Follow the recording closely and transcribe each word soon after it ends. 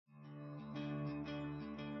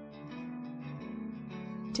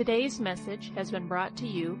Today's message has been brought to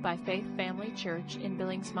you by Faith Family Church in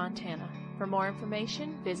Billings, Montana. For more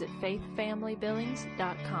information, visit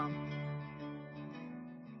faithfamilybillings.com.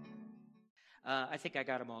 I think I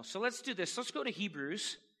got them all. So let's do this. Let's go to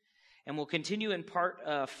Hebrews, and we'll continue in part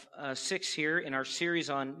 6 here in our series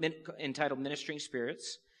entitled Ministering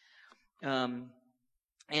Spirits. The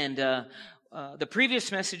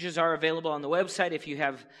previous messages are available on the website if you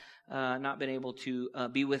have not been able to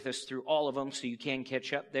be with us through all of them, so you can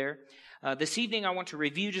catch up there. This evening, I want to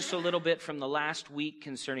review just a little bit from the last week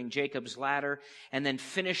concerning Jacob's ladder, and then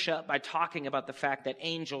finish up by talking about the fact that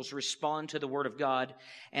angels respond to the Word of God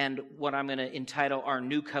and what I'm going to entitle our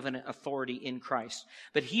New Covenant authority in Christ.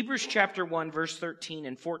 But Hebrews chapter 1, verse 13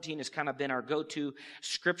 and 14 has kind of been our go-to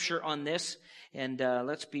scripture on this, and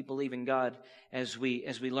let's be believing God as we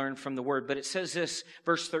learn from the Word. But it says this,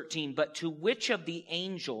 verse 13, "But to which of the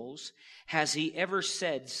angels has he ever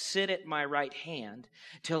said, 'Sit at my right hand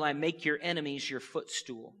till I make your enemies your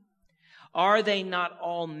footstool'? Are they not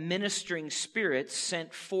all ministering spirits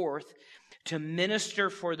sent forth to minister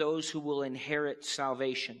for those who will inherit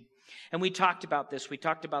salvation?" And we talked about this. We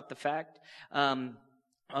talked about the fact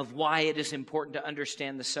of why it is important to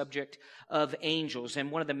understand the subject of angels. And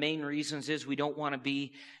one of the main reasons is we don't want to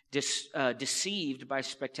be deceived by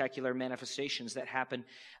spectacular manifestations that happen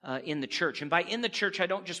in the church. And by in the church, I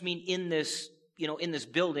don't just mean in this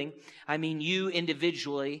building. I mean you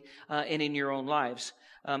individually and in your own lives.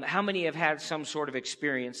 How many have had some sort of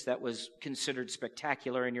experience that was considered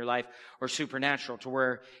spectacular in your life or supernatural to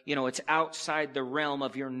where, it's outside the realm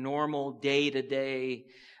of your normal day-to-day?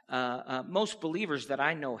 Most believers that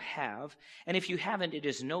I know have, and if you haven't, it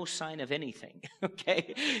is no sign of anything,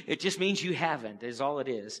 okay? It just means you haven't, is all it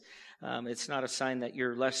is. It's not a sign that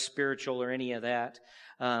you're less spiritual or any of that.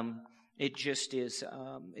 It just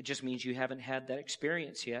means you haven't had that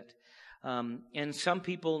experience yet. And some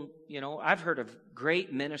people, I've heard of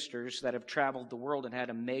great ministers that have traveled the world and had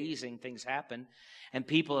amazing things happen, and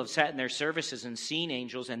people have sat in their services and seen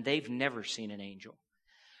angels, and they've never seen an angel.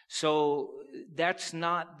 So that's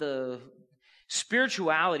not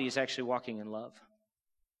spirituality is actually walking in love.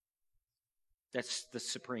 That's the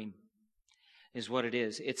supreme, is what it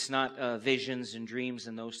is. It's not visions and dreams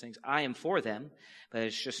and those things. I am for them, but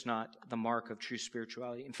it's just not the mark of true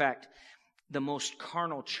spirituality. In fact, the most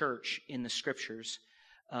carnal church in the scriptures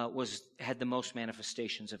had the most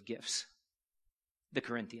manifestations of gifts. The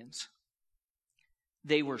Corinthians.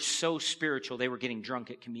 They were so spiritual, they were getting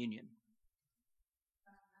drunk at communion.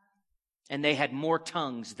 And they had more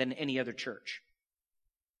tongues than any other church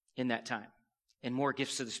in that time, and more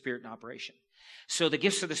gifts of the Spirit in operation. So the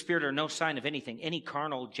gifts of the Spirit are no sign of anything. Any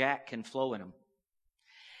carnal jack can flow in them.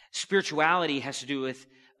 Spirituality has to do with,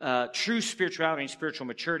 true spirituality and spiritual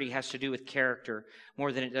maturity has to do with character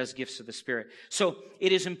more than it does gifts of the Spirit. So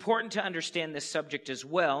it is important to understand this subject as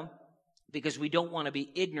well, because we don't want to be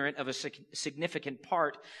ignorant of a significant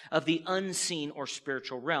part of the unseen or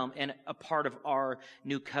spiritual realm and a part of our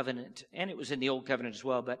new covenant. And it was in the old covenant as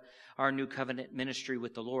well, but our new covenant ministry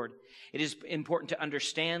with the Lord. It is important to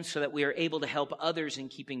understand so that we are able to help others in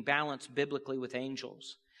keeping balance biblically with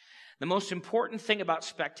angels. The most important thing about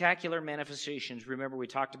spectacular manifestations, remember we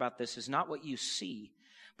talked about this, is not what you see,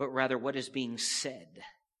 but rather what is being said.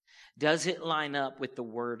 Does it line up with the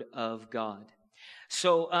Word of God?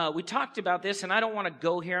 So we talked about this, and I don't want to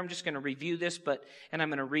go here. I'm just going to review this, and I'm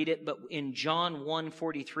going to read it. But in John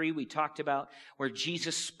 1:43, we talked about where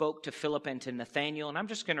Jesus spoke to Philip and to Nathanael. And I'm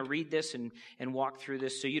just going to read this and walk through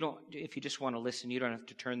this. So if you just want to listen, you don't have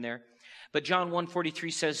to turn there. But John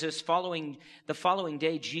 1:43 says this, the following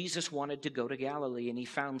day, Jesus wanted to go to Galilee, and he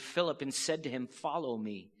found Philip and said to him, "Follow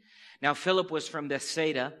me." Now Philip was from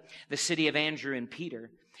Bethsaida, the city of Andrew and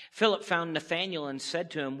Peter. Philip found Nathanael and said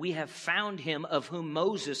to him, "We have found him of whom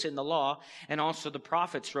Moses in the law and also the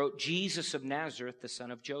prophets wrote, Jesus of Nazareth, the son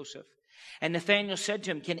of Joseph." And Nathanael said to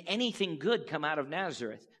him, "Can anything good come out of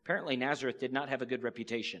Nazareth?" Apparently Nazareth did not have a good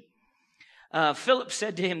reputation. Philip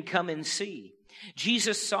said to him, "Come and see."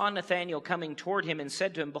 Jesus saw Nathanael coming toward him and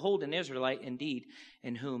said to him, "Behold, an Israelite indeed,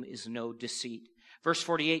 in whom is no deceit." Verse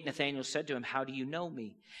 48, Nathanael said to him, "How do you know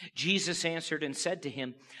me?" Jesus answered and said to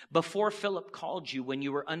him, "Before Philip called you, when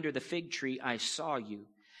you were under the fig tree, I saw you."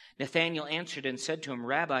 Nathanael answered and said to him,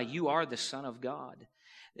 "Rabbi, you are the Son of God.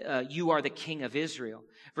 You are the King of Israel."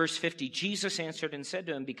 Verse 50, Jesus answered and said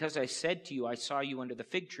to him, "Because I said to you, I saw you under the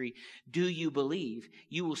fig tree, do you believe?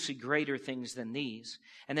 You will see greater things than these."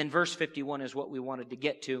 And then verse 51 is what we wanted to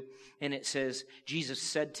get to. And it says, Jesus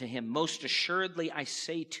said to him, "Most assuredly I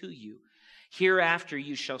say to you, hereafter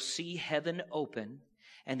you shall see heaven open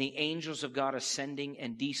and the angels of God ascending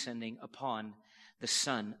and descending upon the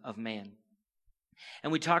Son of Man."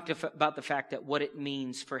 And we talked about the fact that what it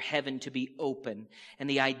means for heaven to be open and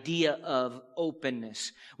the idea of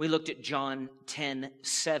openness. We looked at John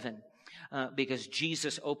 10:7 because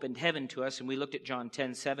Jesus opened heaven to us, and we looked at John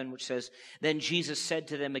 10:7, which says, "Then Jesus said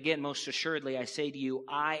to them again, most assuredly I say to you,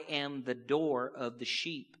 I am the door of the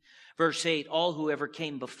sheep." Verse 8, "All who ever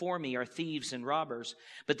came before me are thieves and robbers,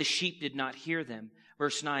 but the sheep did not hear them."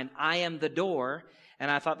 Verse 9, "I am the door." And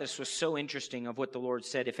I thought this was so interesting of what the Lord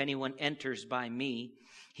said. "If anyone enters by me,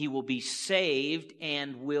 he will be saved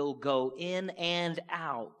and will go in and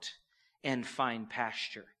out and find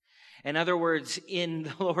pasture." In other words, in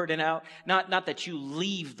the Lord and out, not that you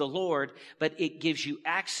leave the Lord, but it gives you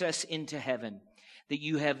access into heaven. That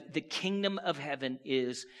you have the kingdom of heaven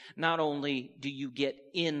is not only do you get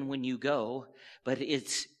in when you go, but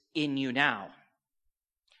it's in you now.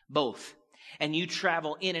 Both. And you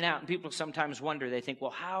travel in and out. And people sometimes wonder, they think,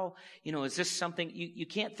 well, how, is this something? You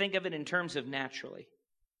can't think of it in terms of naturally.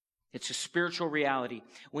 It's a spiritual reality.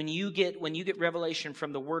 When you get revelation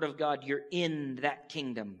from the Word of God, you're in that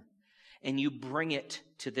kingdom. And you bring it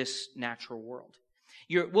to this natural world.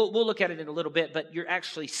 We'll look at it in a little bit, but you're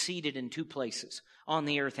actually seated in two places, on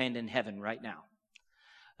the earth and in heaven right now.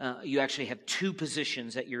 You actually have two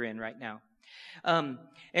positions that you're in right now.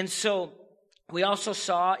 And so we also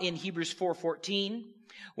saw in Hebrews 4:14,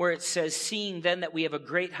 where it says, "Seeing then that we have a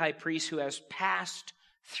great high priest who has passed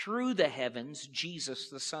through the heavens, Jesus,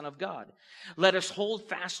 the Son of God. Let us hold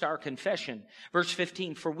fast our confession." Verse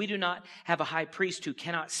 15, "For we do not have a high priest who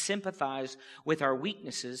cannot sympathize with our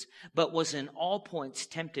weaknesses, but was in all points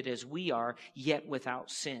tempted as we are, yet without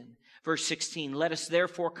sin." Verse 16, "Let us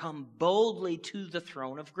therefore come boldly to the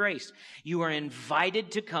throne of grace." You are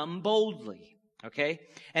invited to come boldly, okay?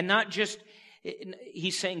 And not just,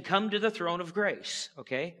 he's saying, come to the throne of grace,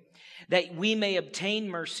 okay? That we may obtain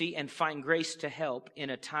mercy and find grace to help in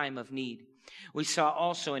a time of need. We saw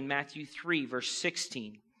also in Matthew 3, verse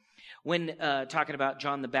 16, when talking about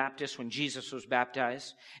John the Baptist, when Jesus was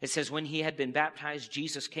baptized, it says, "When he had been baptized,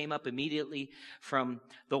 Jesus came up immediately from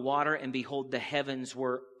the water, and behold, the heavens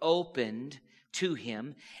were opened to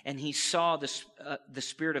him, and he saw the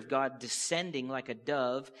Spirit of God descending like a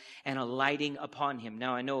dove and alighting upon him."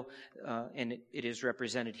 Now I know, and it is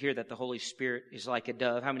represented here, that the Holy Spirit is like a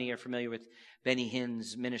dove. How many are familiar with Benny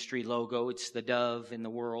Hinn's ministry logo? It's the dove in the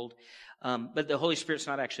world. But the Holy Spirit's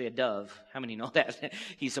not actually a dove. How many know that?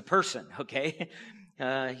 He's a person, okay?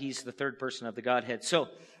 He's the third person of the Godhead. So,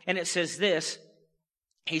 and it says this,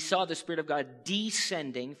 "He saw the Spirit of God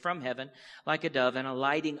descending from heaven like a dove and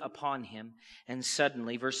alighting upon him. And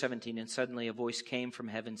suddenly," verse 17, "and suddenly a voice came from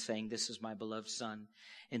heaven saying, 'This is my beloved Son,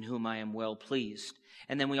 in whom I am well pleased.'"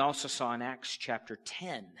 And then we also saw in Acts chapter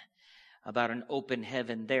 10 about an open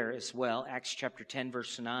heaven there as well. Acts chapter 10,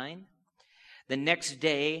 verse 9. "The next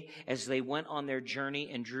day, as they went on their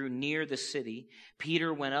journey and drew near the city,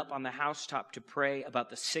 Peter went up on the housetop to pray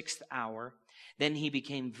about the 6th hour. Then he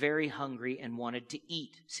became very hungry and wanted to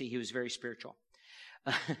eat." See, he was very spiritual.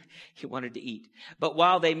 He wanted to eat. "But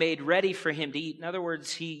while they made ready for him to eat," in other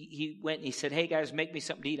words, he went and he said, "Hey guys, make me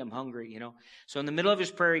something to eat. I'm hungry, So in the middle of his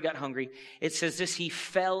prayer, he got hungry. It says this, he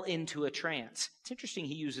fell into a trance. It's interesting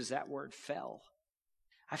he uses that word, fell.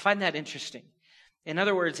 I find that interesting. In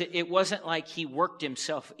other words, it wasn't like he worked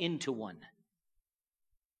himself into one.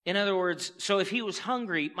 In other words, so if he was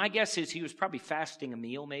hungry, my guess is he was probably fasting a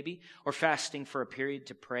meal maybe, or fasting for a period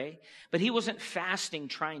to pray. But he wasn't fasting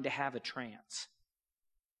trying to have a trance.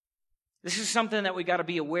 This is something that we got to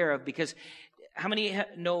be aware of, because how many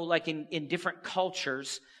know, like in different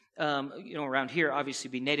cultures, around here, obviously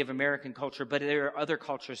be Native American culture, but there are other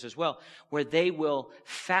cultures as well, where they will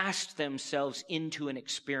fast themselves into an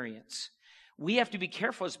experience. We have to be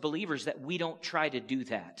careful as believers that we don't try to do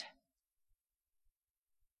that.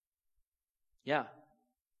 Yeah.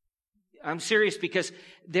 I'm serious, because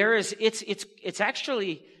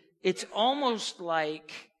it's almost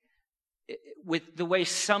like, with the way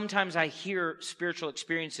sometimes I hear spiritual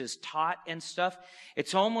experiences taught and stuff,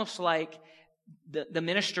 it's almost like the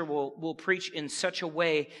minister will preach in such a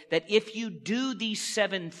way that if you do these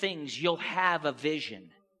 7 things, you'll have a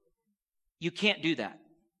vision. You can't do that.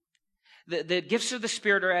 The gifts of the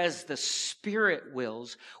Spirit are as the Spirit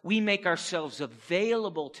wills. We make ourselves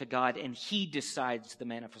available to God, and He decides the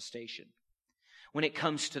manifestation when it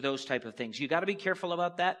comes to those type of things. You got to be careful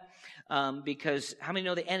about that, because how many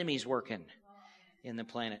know the enemy's working in the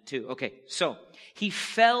planet too? Okay, so he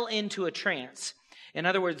fell into a trance. In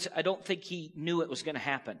other words, I don't think he knew it was going to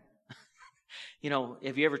happen.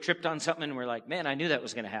 Have you ever tripped on something and we're like, man, I knew that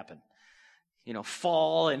was going to happen?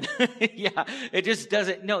 Fall and yeah, it just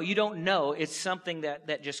doesn't. No, you don't know. It's something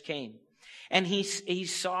that just came. And he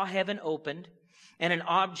saw heaven opened, and an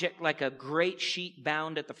object like a great sheet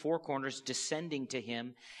bound at the four corners descending to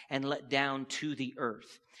him and let down to the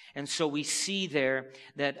earth. And so we see there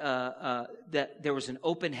that that there was an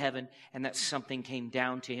open heaven and that something came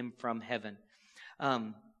down to him from heaven.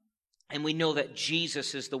 And we know that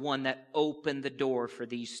Jesus is the one that opened the door for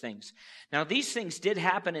these things. Now, these things did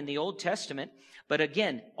happen in the Old Testament, but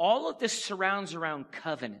again, all of this surrounds around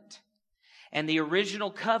covenant. And the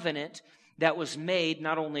original covenant that was made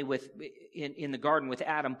not only in the garden with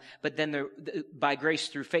Adam, but then by grace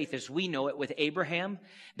through faith, as we know it, with Abraham,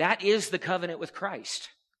 that is the covenant with Christ.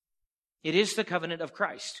 It is the covenant of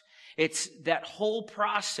Christ. It's that whole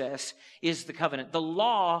process is the covenant. The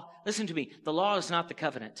law, listen to me, the law is not the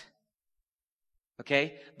covenant.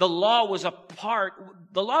 Okay? The law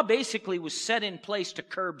basically was set in place to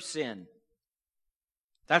curb sin.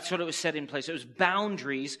 That's what it was set in place. It was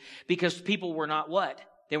boundaries because people were not what?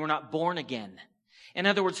 They were not born again. In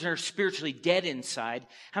other words, they're spiritually dead inside.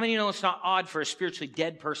 How many of you know it's not odd for a spiritually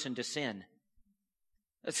dead person to sin?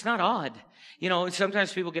 It's not odd. You know,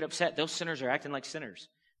 sometimes people get upset. Those sinners are acting like sinners.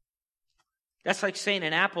 That's like saying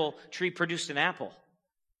an apple tree produced an apple.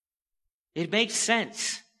 It makes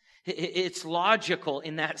sense. It's logical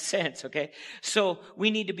in that sense, okay? So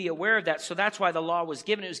we need to be aware of that. So that's why the law was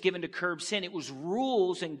given. It was given to curb sin. It was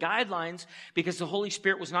rules and guidelines because the Holy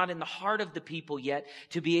Spirit was not in the heart of the people yet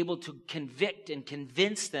to be able to convict and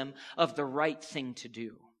convince them of the right thing to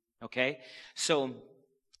do, okay? So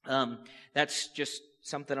that's just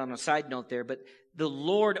something on a side note there, but the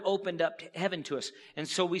Lord opened up heaven to us. And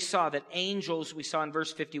so we saw that angels, we saw in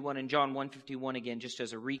verse 51 in John 1:51 again, just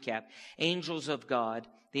as a recap, angels of God,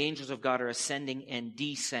 the angels of God are ascending and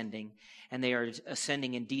descending, and they are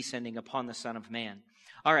ascending and descending upon the Son of Man.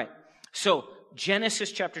 All right, so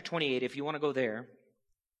Genesis chapter 28, if you want to go there,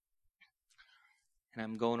 and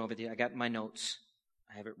I'm going over I got my notes.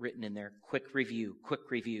 I have it written in there. Quick review.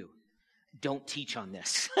 Don't teach on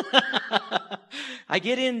this. I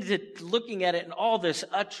get into looking at it and all this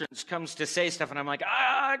utterance comes to say stuff and I'm like,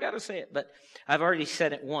 I got to say it. But I've already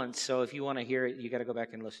said it once, so if you want to hear it, you got to go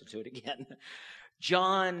back and listen to it again.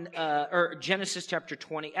 Genesis chapter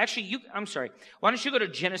 20. Actually, I'm sorry. Why don't you go to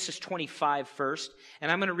Genesis 25 first, and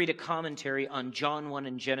I'm going to read a commentary on John 1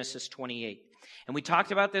 and Genesis 28. And we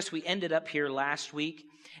talked about this. We ended up here last week.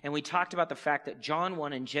 And we talked about the fact that John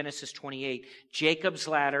 1 and Genesis 28, Jacob's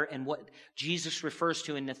ladder and what Jesus refers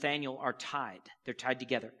to in Nathanael are tied. They're tied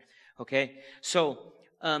together. Okay? So,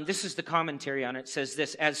 this is the commentary on it. It says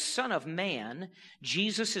this: as Son of Man,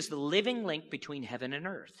 Jesus is the living link between heaven and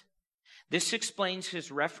earth. This explains his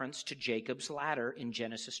reference to Jacob's ladder in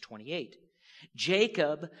Genesis 28.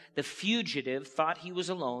 Jacob, the fugitive, thought he was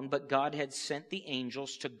alone, but God had sent the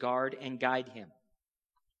angels to guard and guide him.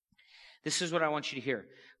 This is what I want you to hear.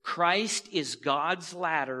 Christ is God's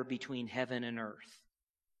ladder between heaven and earth.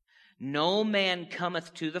 No man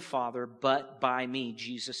cometh to the Father but by me,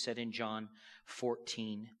 Jesus said in John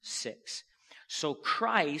 14:6. So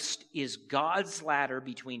Christ is God's ladder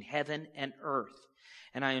between heaven and earth.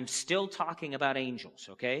 And I am still talking about angels,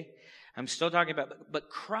 okay? I'm still talking about, but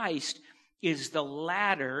Christ is the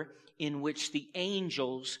ladder in which the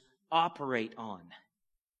angels operate on.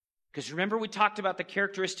 Because remember, we talked about the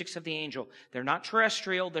characteristics of the angel. They're not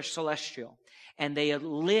terrestrial, they're celestial. And they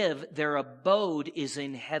live, their abode is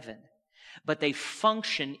in heaven. But they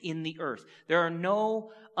function in the earth. There are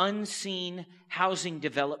no unseen housing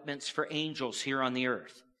developments for angels here on the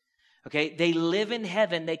earth. Okay? They live in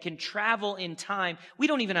heaven. They can travel in time. We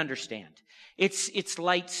don't even understand. It's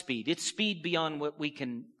light speed. It's speed beyond what we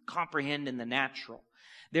can comprehend in the natural.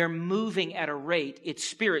 They're moving at a rate. It's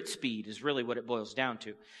spirit speed is really what it boils down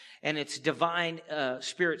to. And it's divine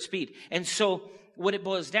spirit speed. And so what it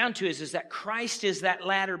boils down to is that Christ is that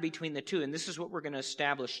ladder between the two. And this is what we're going to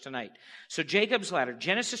establish tonight. So Jacob's ladder,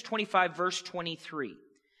 Genesis 25, verse 23.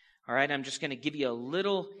 All right, I'm just going to give you a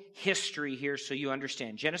little history here so you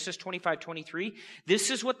understand. Genesis 25, 23.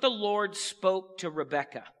 This is what the Lord spoke to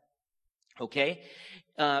Rebekah. Okay?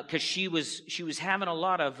 Because she was having a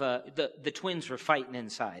lot of, the twins were fighting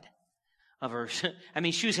inside of her. I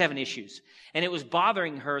mean, she was having issues. And it was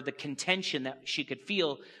bothering her, the contention that she could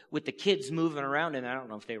feel with the kids moving around. And I don't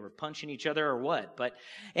know if they were punching each other or what. But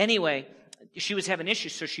anyway, she was having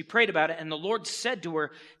issues. So she prayed about it. And the Lord said to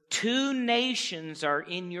her, 2 nations are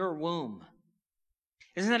in your womb.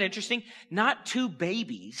 Isn't that interesting? Not 2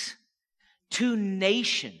 babies. 2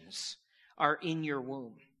 nations are in your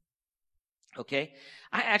womb. Okay?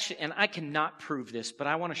 I cannot prove this, but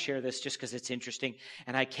I want to share this just because it's interesting.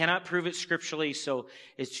 And I cannot prove it scripturally, so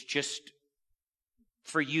it's just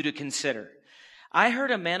for you to consider. I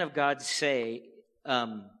heard a man of God say,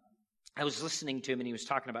 I was listening to him and he was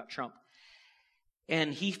talking about Trump.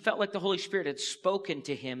 And he felt like the Holy Spirit had spoken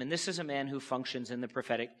to him. And this is a man who functions in the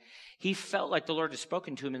prophetic. He felt like the Lord had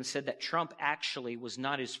spoken to him and said that Trump actually was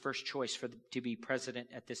not his first choice to be president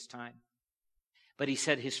at this time. But he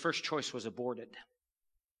said his first choice was aborted.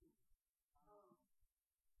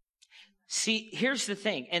 See, here's the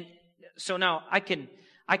thing. And so now I can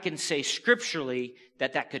say scripturally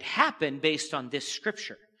that could happen based on this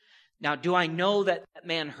scripture. Now, do I know that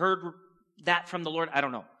man heard that from the Lord? I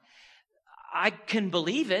don't know. I can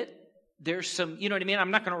believe it. There's some, you know what I mean?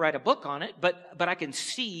 I'm not going to write a book on it, but I can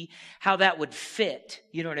see how that would fit,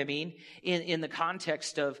 you know what I mean? In the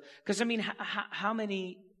context of, because I mean, how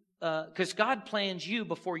many, because God plans you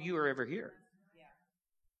before you are ever here.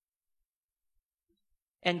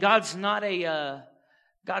 And God's not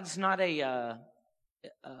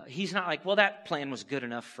he's not like, well, that plan was good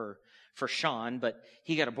enough for Sean, but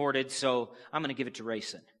he got aborted, so I'm going to give it to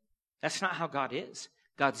Rayson. That's not how God is.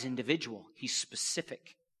 God's individual. He's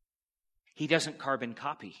specific. He doesn't carbon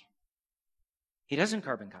copy. He doesn't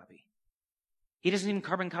carbon copy. He doesn't even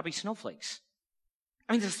carbon copy snowflakes.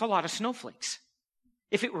 I mean, there's a lot of snowflakes.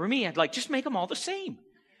 If it were me, I'd like, just make them all the same.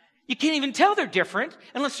 You can't even tell they're different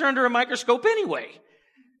unless they're under a microscope anyway.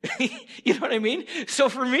 You know what I mean? So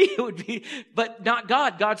for me, it would be, but not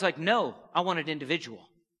God. God's like, no, I want it individual.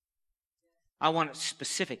 I want it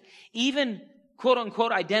specific. Even quote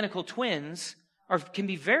unquote identical twins can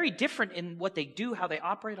be very different in what they do, how they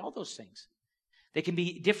operate, all those things. They can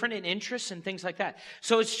be different in interests and things like that.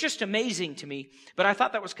 So it's just amazing to me. But I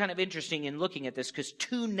thought that was kind of interesting in looking at this because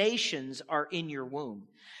 2 nations are in your womb.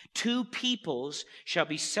 2 peoples shall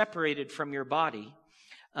be separated from your body.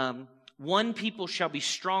 1 people shall be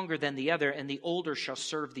stronger than the other, and the older shall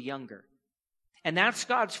serve the younger. And that's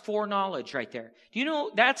God's foreknowledge right there. Do you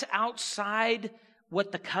know that's outside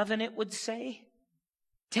what the covenant would say?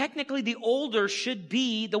 Technically, the older should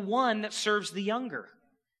be the one that serves the younger.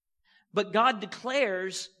 But God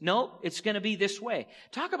declares, no, it's going to be this way.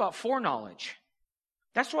 Talk about foreknowledge.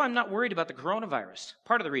 That's why I'm not worried about the coronavirus.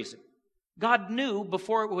 Part of the reason. God knew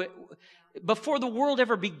before the world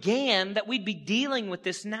ever began that we'd be dealing with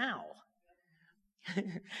this now.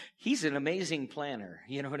 He's an amazing planner.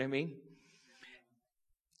 You know what I mean?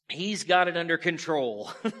 He's got it under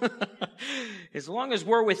control. As long as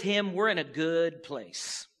we're with him, we're in a good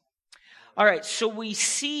place. All right, so we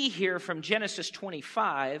see here from Genesis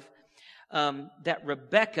 25 that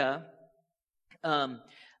Rebekah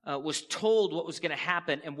was told what was going to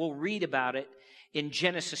happen, and we'll read about it in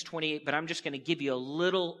Genesis 28, but I'm just going to give you a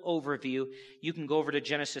little overview. You can go over to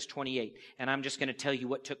Genesis 28, and I'm just going to tell you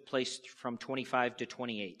what took place from 25 to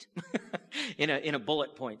 28 in a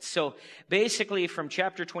bullet point. So basically from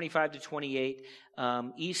chapter 25 to 28,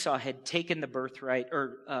 Esau had taken the birthright,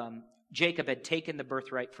 or Jacob had taken the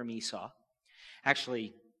birthright from Esau.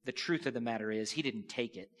 Actually, the truth of the matter is he didn't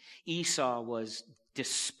take it. Esau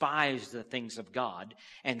despised the things of God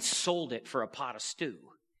and sold it for a pot of stew.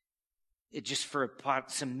 Just for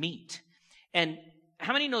some meat. And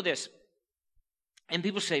how many know this? And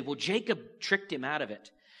people say, well, Jacob tricked him out of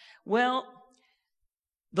it. Well,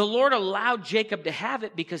 the Lord allowed Jacob to have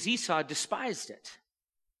it because Esau despised it.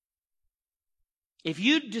 If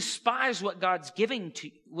you despise what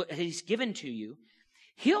what he's given to you,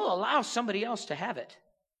 he'll allow somebody else to have it.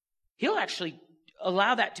 He'll actually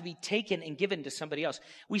allow that to be taken and given to somebody else.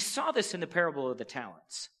 We saw this in the parable of the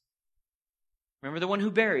talents. Remember the one who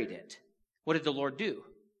buried it? What did the Lord do?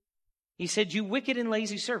 He said, you wicked and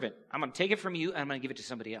lazy servant, I'm going to take it from you and I'm going to give it to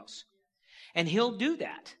somebody else. And he'll do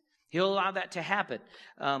that. He'll allow that to happen.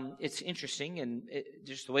 It's interesting and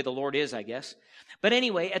just the way the Lord is, I guess. But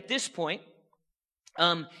anyway, at this point,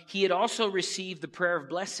 he had also received the prayer of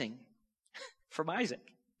blessing from Isaac.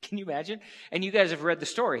 Can you imagine? And you guys have read the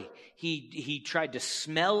story. He tried to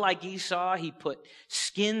smell like Esau. He put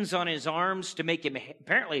skins on his arms to make him,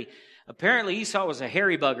 apparently Esau was a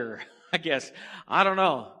hairy bugger, I guess. I don't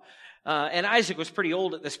know. And Isaac was pretty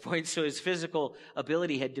old at this point, so his physical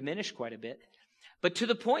ability had diminished quite a bit. But to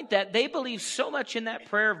the point that they believed so much in that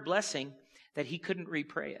prayer of blessing that he couldn't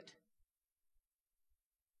repray it.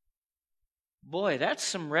 Boy, that's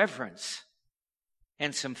some reverence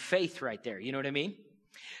and some faith right there. You know what I mean?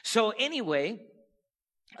 So anyway,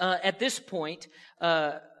 at this point,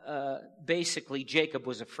 basically Jacob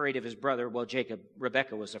was afraid of his brother. Well,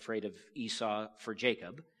 Rebekah was afraid of Esau for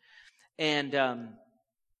Jacob. And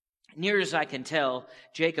near as I can tell,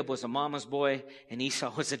 Jacob was a mama's boy and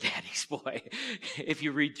Esau was a daddy's boy. If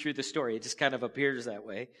you read through the story, it just kind of appears that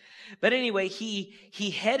way. But anyway, he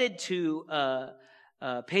headed to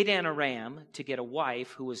Padan Aram to get a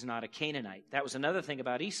wife who was not a Canaanite. That was another thing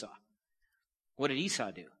about Esau. What did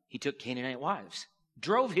Esau do? He took Canaanite wives.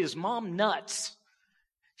 Drove his mom nuts.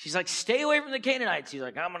 She's like, stay away from the Canaanites. He's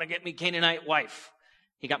like, I'm going to get me Canaanite wife.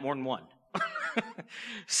 He got more than one.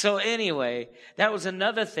 So anyway, that was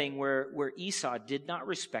another thing where Esau did not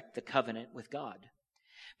respect the covenant with God.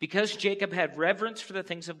 Because Jacob had reverence for the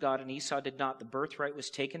things of God and Esau did not, the birthright was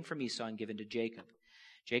taken from Esau and given to Jacob.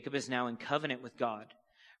 Jacob is now in covenant with God.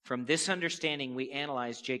 From this understanding, we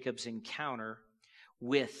analyze Jacob's encounter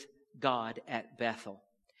with God at Bethel.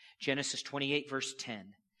 Genesis 28, verse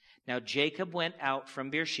 10. Now Jacob went out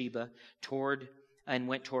from Beersheba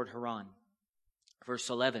went toward Haran. Verse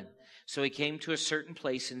 11. So he came to a certain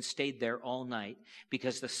place and stayed there all night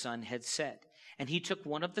because the sun had set. And he took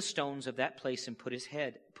one of the stones of that place and put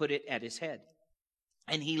it at his head.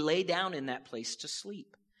 And he lay down in that place to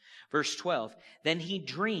sleep. Verse 12, then he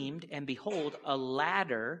dreamed, and behold, a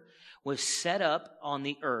ladder was set up on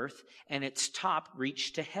the earth, and its top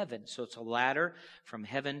reached to heaven. So it's a ladder from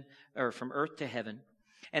heaven, or from earth to heaven.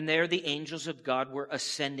 And there the angels of God were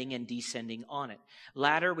ascending and descending on it.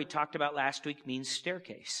 Ladder, we talked about last week, means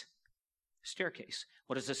staircase. Staircase.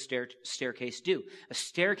 What does a staircase do? A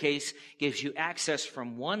staircase gives you access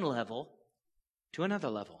from one level to another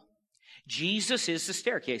level. Jesus is the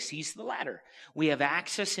staircase. He's the ladder. We have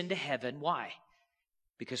access into heaven. Why?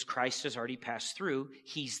 Because Christ has already passed through.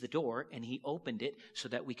 He's the door, and he opened it so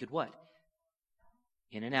that we could what?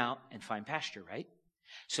 In and out and find pasture, right?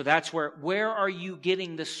 So that's where are you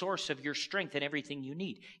getting the source of your strength and everything you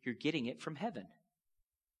need? You're getting it from heaven.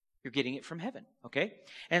 You're getting it from heaven, okay?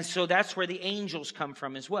 And so that's where the angels come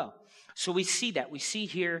from as well. So we see that. We see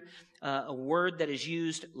here a word that is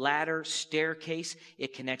used, ladder, staircase.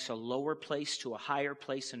 It connects a lower place to a higher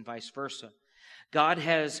place and vice versa. God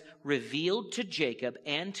has revealed to Jacob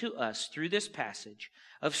and to us through this passage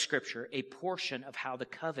of Scripture a portion of how the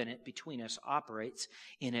covenant between us operates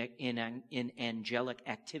in angelic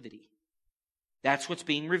activity. That's what's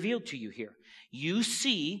being revealed to you here. You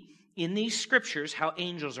see in these Scriptures how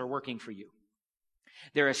angels are working for you.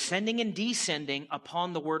 They're ascending and descending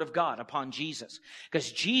upon the Word of God, upon Jesus.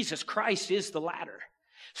 Because Jesus Christ is the ladder.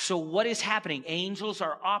 So what is happening? Angels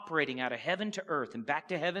are operating out of heaven to earth and back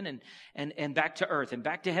to heaven and back to earth and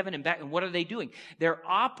back to heaven and back. And what are they doing? They're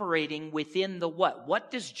operating within the what? What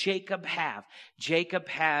does Jacob have? Jacob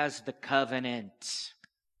has the covenant.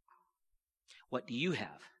 What do you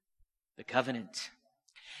have? The covenant.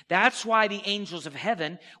 That's why the angels of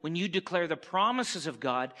heaven, when you declare the promises of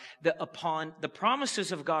God, the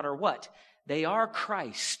promises of God are what? They are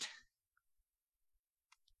Christ.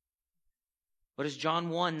 What does John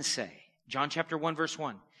 1 say? John chapter 1 verse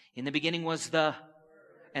 1. In the beginning was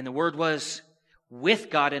and the Word was with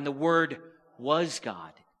God, and the Word was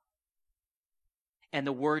God. And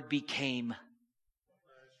the Word became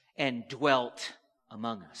and dwelt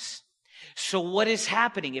among us. So what is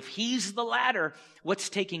happening? If He's the ladder, what's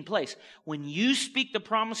taking place? When you speak the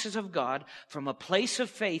promises of God from a place of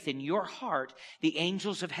faith in your heart, the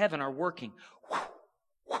angels of heaven are working.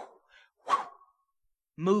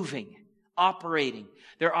 Moving. Operating.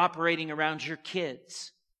 They're operating around your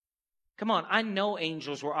kids. Come on, I know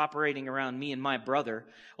angels were operating around me and my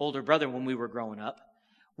older brother when we were growing up.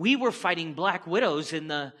 We were fighting black widows in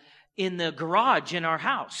the garage in our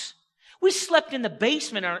house. We slept in the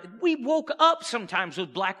basement. We woke up sometimes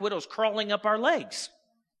with black widows crawling up our legs.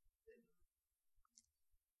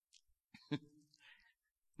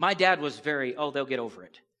 My dad was they'll get over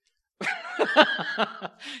it.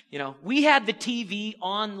 We had the TV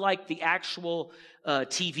on like the actual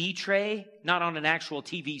TV tray, not on an actual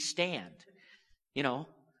TV stand.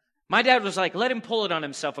 My dad was like, let him pull it on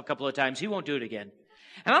himself a couple of times. He won't do it again.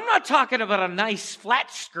 And I'm not talking about a nice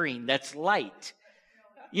flat screen that's light.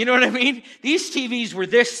 You know what I mean? These TVs were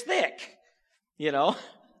this thick,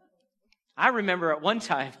 I remember at one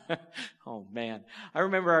time, oh man, I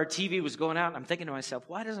remember our TV was going out and I'm thinking to myself,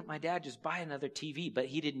 why doesn't my dad just buy another TV? But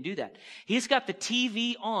he didn't do that. He's got the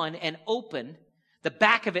TV on and open, the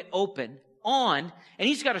back of it open, on, and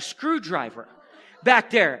he's got a screwdriver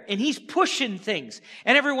back there and he's pushing things.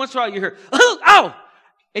 And every once in a while you hear, oh, ow!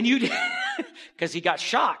 And because he got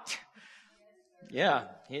shocked. Yeah,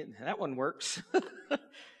 that one works.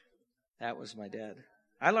 That was my dad.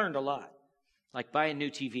 I learned a lot. Like buy a new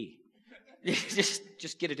TV.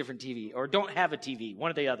 just get a different TV or don't have a TV, one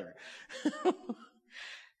or the other.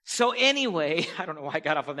 So anyway, I don't know why I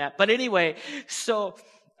got off on that, but anyway, so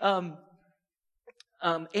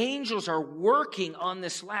angels are working on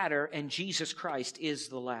this ladder and Jesus Christ is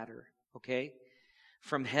the ladder, okay?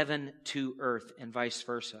 From heaven to earth and vice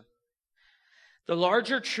versa. The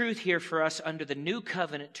larger truth here for us under the new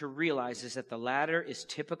covenant to realize is that the ladder is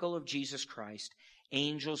typical of Jesus Christ.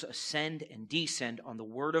 Angels ascend and descend on the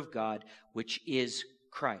Word of God, which is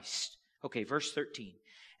Christ. Okay, verse 13.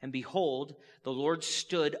 And behold, the Lord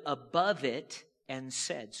stood above it and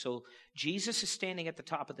said. So Jesus is standing at the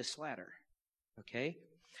top of this ladder. Okay?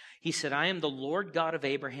 He said, I am the Lord God of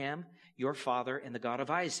Abraham, your father, and the God of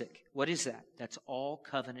Isaac. What is that? That's all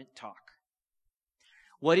covenant talk.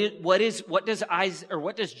 What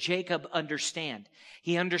does Jacob understand?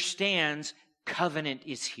 He understands covenant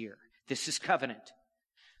is here. This is covenant.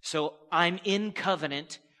 So I'm in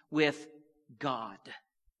covenant with God.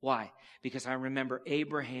 Why? Because I remember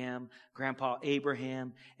Abraham, Grandpa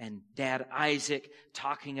Abraham, and Dad Isaac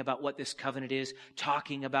talking about what this covenant is,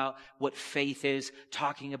 talking about what faith is,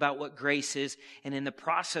 talking about what grace is. And in the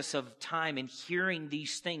process of time and hearing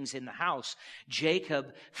these things in the house,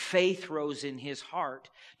 Jacob, faith rose in his heart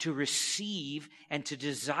to receive and to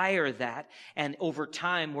desire that. And over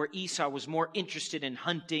time, where Esau was more interested in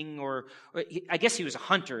hunting, or I guess he was a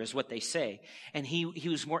hunter is what they say, and he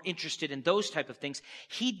was more interested in those type of things,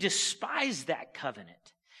 he despised that covenant.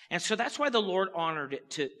 And so that's why the Lord honored it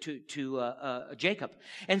to Jacob.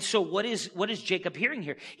 And so what is Jacob hearing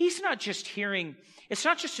here? He's not just hearing, it's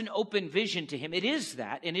not just an open vision to him. It is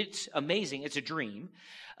that, and it's amazing. It's a dream.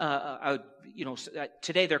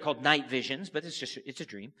 Today they're called night visions, but it's a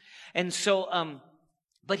dream. And so,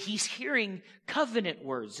 but he's hearing covenant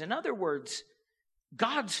words. In other words,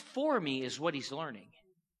 God's for me is what he's learning.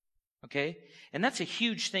 Okay? And that's a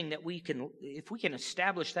huge thing that if we can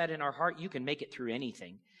establish that in our heart, you can make it through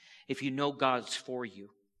anything if you know God's for you.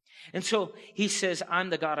 And so he says, I'm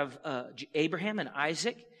the God of Abraham and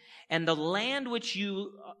Isaac, and the land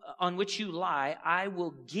on which you lie, I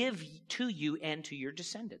will give to you and to your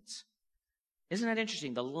descendants. Isn't that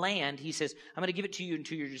interesting? The land, he says, I'm going to give it to you and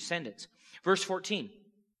to your descendants. Verse 14.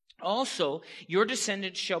 Also, your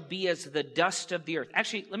descendants shall be as the dust of the earth.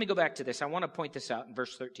 Actually, let me go back to this. I want to point this out in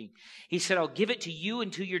verse 13. He said, I'll give it to you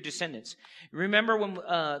and to your descendants. Remember when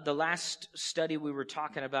the last study we were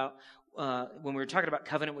talking about, when we were talking about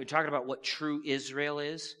covenant, we were talking about what true Israel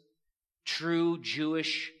is? True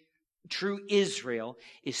Israel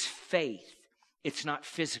is faith. It's not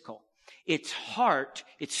physical. It's heart.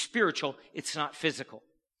 It's spiritual. It's not physical.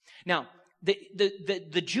 Now,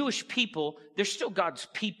 the Jewish people, they're still God's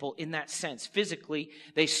people in that sense. Physically,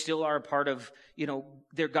 they still are a part of,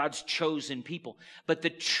 they're God's chosen people. But the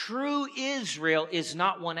true Israel is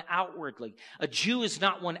not one outwardly. A Jew is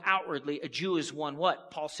not one outwardly. A Jew is one what?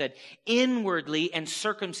 Paul said, inwardly, and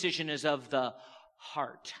circumcision is of the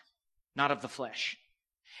heart, not of the flesh.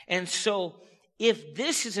 And so, if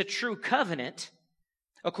this is a true covenant,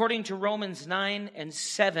 according to Romans 9 and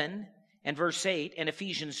 7, and verse 8, and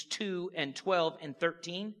Ephesians 2 and 12 and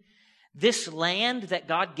 13, this land that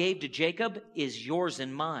God gave to Jacob is yours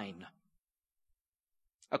and mine,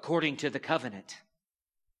 according to the covenant.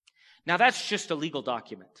 Now, that's just a legal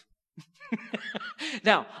document.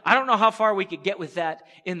 Now, I don't know how far we could get with that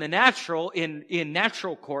in the natural, in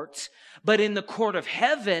natural courts, but in the court of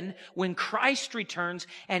heaven, when Christ returns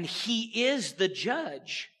and he is the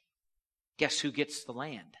judge, guess who gets the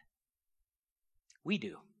land? We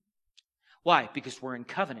do. Why? Because we're in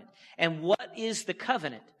covenant. And what is the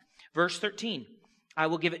covenant? Verse 13, I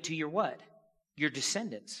will give it to your what? Your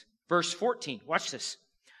descendants. Verse 14, watch this.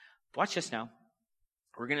 Watch this now.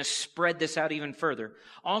 We're going to spread this out even further.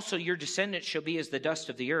 Also, your descendants shall be as the dust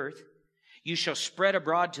of the earth. You shall spread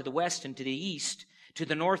abroad to the west and to the east, to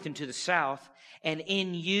the north and to the south. And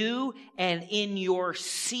in you and in your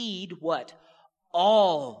seed, what?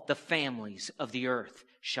 All the families of the earth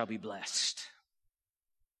shall be blessed.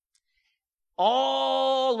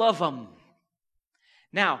 All of them.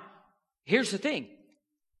 Now, here's the thing.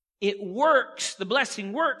 It works, the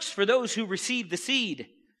blessing works for those who receive the seed.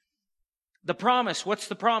 The promise, what's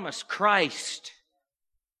the promise? Christ.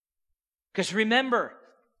 Because remember,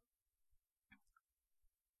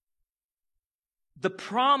 the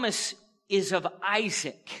promise is of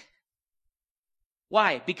Isaac.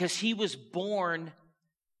 Why? Because he was born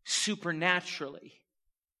supernaturally.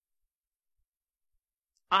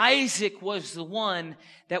 Isaac was the one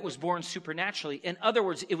that was born supernaturally. In other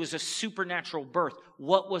words, it was a supernatural birth.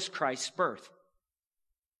 What was Christ's birth?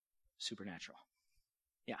 Supernatural.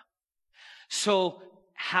 Yeah. So,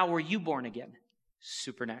 how were you born again?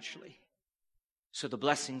 Supernaturally. So the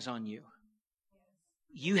blessing's on you.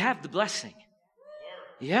 You have the blessing.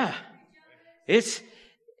 Yeah. It's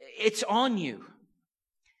on you.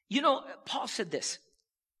 Paul said this.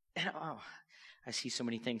 I see so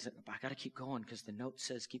many things. I got to keep going because the note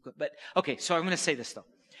says keep going. But, okay, so I'm going to say this, though.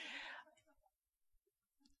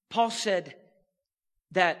 Paul said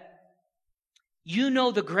that you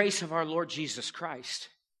know the grace of our Lord Jesus Christ,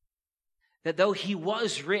 that though he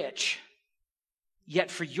was rich, yet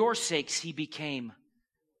for your sakes he became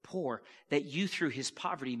poor, that you through his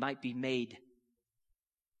poverty might be made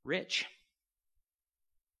rich.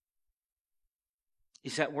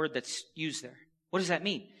 Is that word that's used there? What does that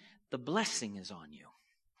mean? The blessing is on you.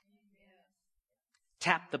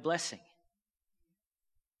 Tap the blessing.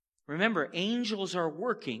 Remember, angels are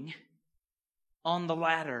working on the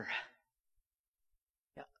ladder.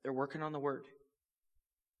 Yeah, they're working on the word.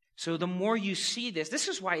 So the more you see this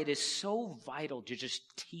is why it is so vital to just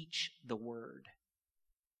teach the word.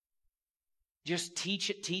 Just teach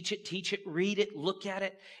it, read it, look at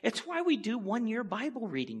it. It's why we do 1-year Bible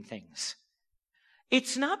reading things.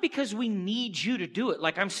 It's not because we need you to do it.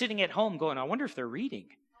 Like I'm sitting at home going, I wonder if they're reading.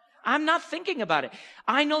 I'm not thinking about it.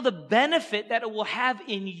 I know the benefit that it will have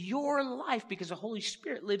in your life because the Holy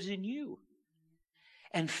Spirit lives in you.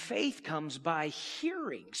 And faith comes by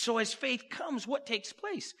hearing. So as faith comes, what takes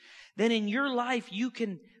place? Then in your life, you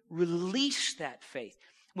can release that faith.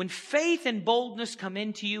 When faith and boldness come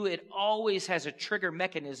into you, it always has a trigger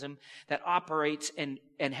mechanism that operates and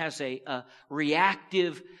has a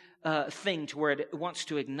reactive thing to where it wants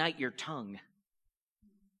to ignite your tongue.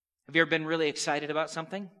 Have you ever been really excited about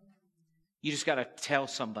something? You just got to tell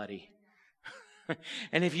somebody.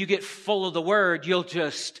 And if you get full of the word, you'll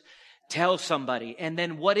just tell somebody. And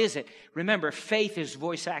then what is it? Remember, faith is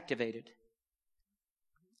voice activated.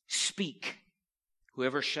 Speak.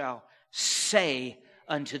 Whoever shall say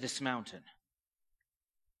unto this mountain.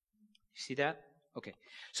 See that? Okay.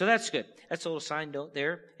 So that's good. That's a little side note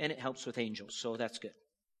there, and it helps with angels. So that's good.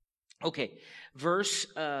 Okay. Verse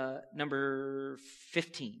number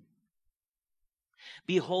 15.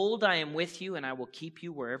 Behold, I am with you, and I will keep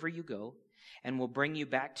you wherever you go, and will bring you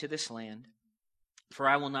back to this land. For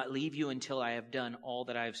I will not leave you until I have done all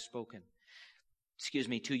that I have spoken.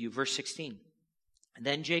 To you. Verse 16.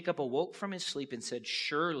 Then Jacob awoke from his sleep and said,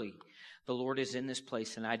 surely the Lord is in this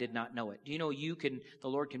place, and I did not know it. Do you know the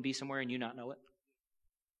Lord can be somewhere and you not know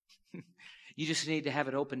it? You just need to have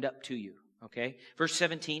it opened up to you. Okay. Verse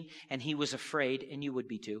 17, and he was afraid, and you would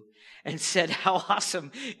be too, and said, how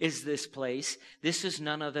awesome is this place? This is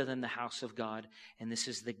none other than the house of God, and this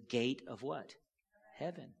is the gate of what?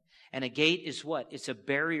 Heaven. And a gate is what? It's a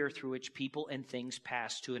barrier through which people and things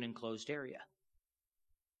pass to an enclosed area.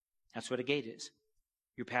 That's what a gate is.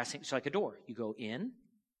 You're passing, it's like a door. You go in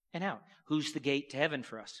and out. Who's the gate to heaven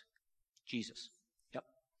for us? Jesus. Yep.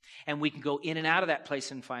 And we can go in and out of that place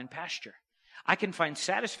and find pasture. I can find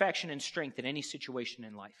satisfaction and strength in any situation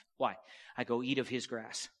in life. Why? I go eat of his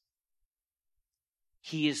grass.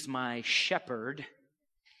 He is my shepherd.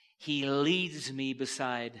 He leads me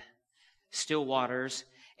beside still waters,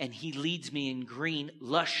 and he leads me in green,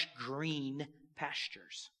 lush green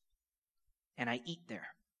pastures. And I eat there.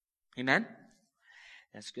 Amen?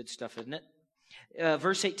 That's good stuff, isn't it?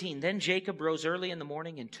 Verse 18, then Jacob rose early in the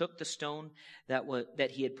morning and took the stone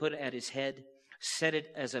that he had put at his head, set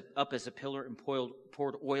it up as a pillar, and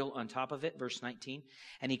poured oil on top of it. Verse 19,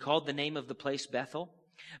 and he called the name of the place Bethel,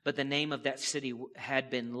 but the name of that city had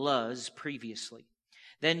been Luz previously.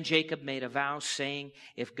 Then Jacob made a vow, saying,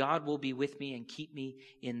 if God will be with me and keep me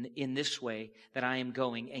in this way that I am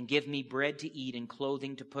going, and give me bread to eat and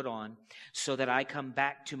clothing to put on, so that I come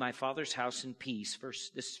back to my father's house in peace.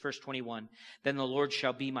 This is verse 21. Then the Lord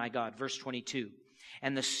shall be my God. Verse 22.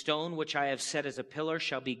 And the stone which I have set as a pillar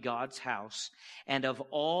shall be God's house. And of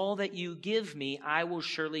all that you give me, I will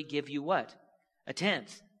surely give you what? A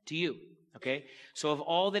tenth to you. Okay, so of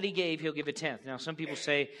all that he gave, he'll give a tenth. Now, some people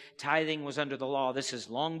say tithing was under the law. This is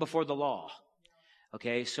long before the law.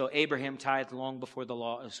 Okay, so Abraham tithed long before the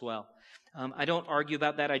law as well. I don't argue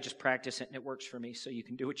about that. I just practice it, and it works for me, so you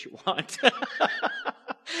can do what you want.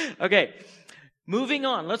 Okay, moving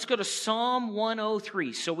on. Let's go to Psalm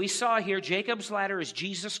 103. So we saw here Jacob's ladder is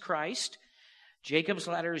Jesus Christ. Jacob's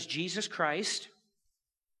ladder is Jesus Christ.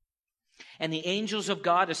 And the angels of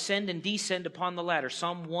God ascend and descend upon the ladder.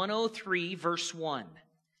 Psalm 103, verse 1.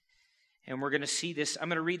 And we're going to see this. I'm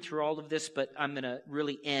going to read through all of this, but I'm going to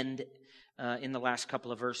really end in the last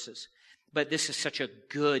couple of verses. But this is such a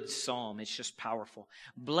good psalm. It's just powerful.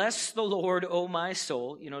 Bless the Lord, O my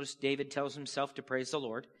soul. You notice David tells himself to praise the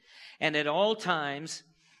Lord. And at all times,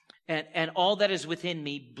 and all that is within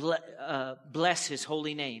me, bless his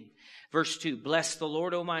holy name. Verse 2, bless the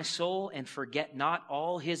Lord, O my soul, and forget not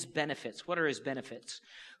all his benefits. What are his benefits?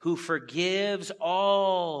 Who forgives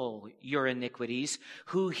all your iniquities,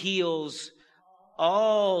 who heals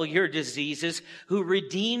all your diseases, who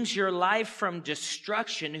redeems your life from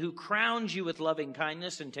destruction, who crowns you with loving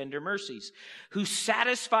kindness and tender mercies, who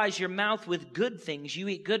satisfies your mouth with good things, you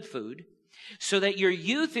eat good food, so that your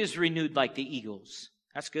youth is renewed like the eagles.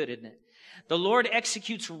 That's good, isn't it? The Lord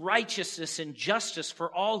executes righteousness and justice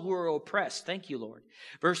for all who are oppressed. Thank you, Lord.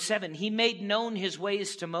 Verse 7, He made known His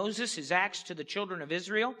ways to Moses, His acts to the children of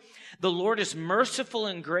Israel. The Lord is merciful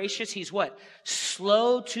and gracious. He's what?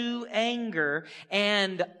 Slow to anger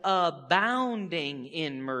and abounding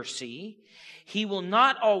in mercy. He will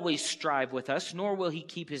not always strive with us, nor will He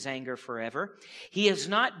keep His anger forever. He has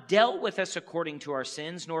not dealt with us according to our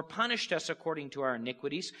sins, nor punished us according to our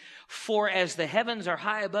iniquities. For as the heavens are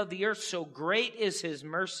high above the earth, so great is His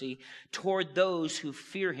mercy toward those who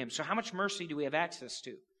fear Him. So how much mercy do we have access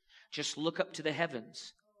to? Just look up to the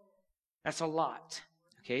heavens. That's a lot.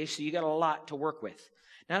 Okay, so you got a lot to work with.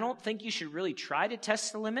 Now, I don't think you should really try to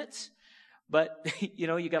test the limits, but,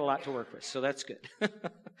 you got a lot to work with, so that's good.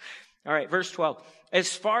 All right, verse 12.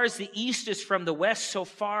 As far as the east is from the west, so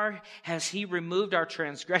far has He removed our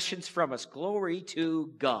transgressions from us. Glory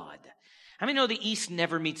to God. How many know the east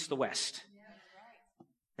never meets the west?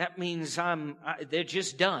 That means they're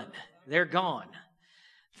just done. They're gone.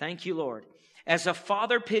 Thank you, Lord. As a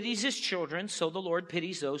father pities his children, so the Lord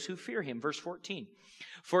pities those who fear Him. Verse 14.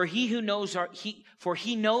 For He knows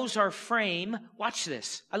our frame. Watch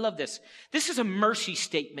this. I love this. This is a mercy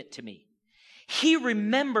statement to me. He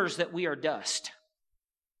remembers that we are dust.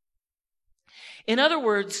 In other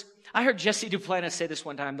words, I heard Jesse Duplantis say this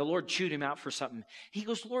one time. The Lord chewed him out for something. He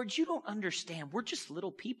goes, Lord, you don't understand. We're just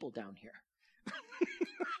little people down here.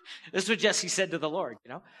 This is what Jesse said to the Lord,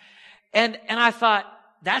 And I thought,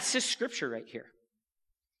 that's His scripture right here.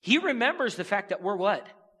 He remembers the fact that we're what?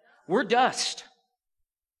 We're dust.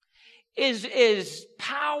 As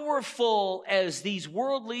powerful as these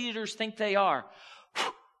world leaders think they are,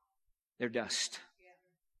 they're dust.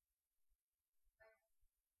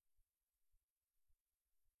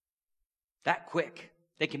 That quick,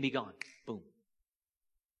 they can be gone. Boom.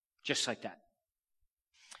 Just like that.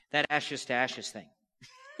 That ashes to ashes thing.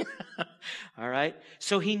 All right?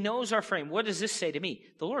 So He knows our frame. What does this say to me?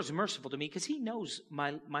 The Lord is merciful to me because He knows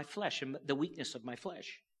my flesh and the weakness of my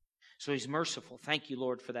flesh. So He's merciful. Thank you,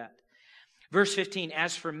 Lord, for that. Verse 15,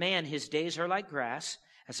 as for man, his days are like grass,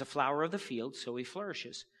 as a flower of the field, so he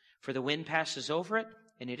flourishes. For the wind passes over it,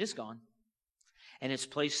 and it is gone. And its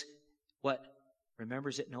place, what?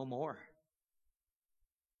 Remembers it no more.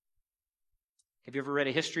 Have you ever read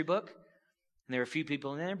a history book? And there are a few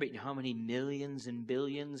people in there, but you know how many millions and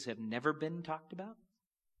billions have never been talked about?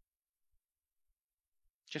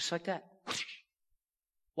 Just like that.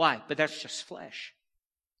 Why? But that's just flesh.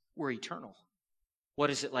 We're eternal. What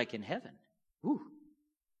is it like in heaven? Ooh.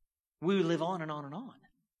 We live on and on and on.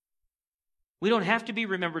 We don't have to be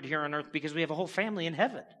remembered here on earth because we have a whole family in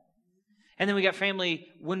heaven. And then we got family,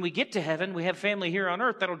 when we get to heaven, we have family here on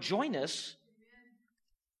earth that'll join us.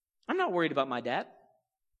 I'm not worried about my dad.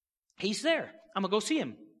 He's there. I'm going to go see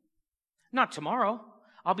him. Not tomorrow.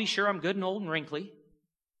 I'll be sure I'm good and old and wrinkly.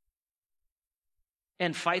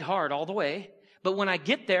 And fight hard all the way. But when I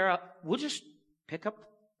get there, we'll just pick up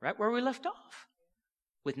right where we left off.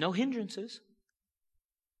 With no hindrances.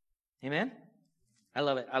 Amen? I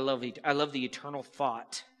love it. I love the eternal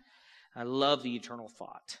thought. I love the eternal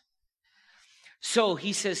thought. So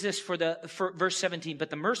he says this for verse 17, but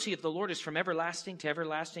the mercy of the Lord is from everlasting to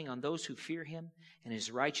everlasting on those who fear Him, and His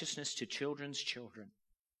righteousness to children's children.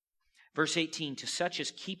 Verse 18, to such as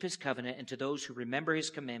keep His covenant, and to those who remember His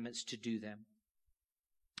commandments to do them.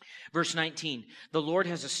 Verse 19, the Lord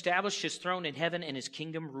has established His throne in heaven, and His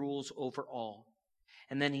kingdom rules over all.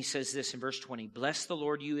 And then he says this in verse 20, bless the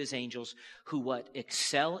Lord, you His angels, who what?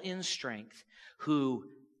 Excel in strength, who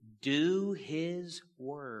do His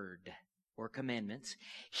word or commandments,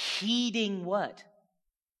 heeding what?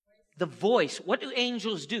 The voice. What do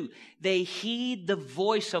angels do? They heed the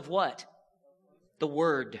voice of what? The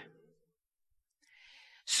word.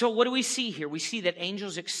 So what do we see here? We see that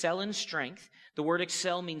angels excel in strength. The word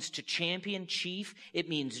excel means to champion, chief. It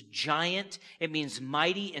means giant. It means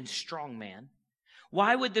mighty and strong man.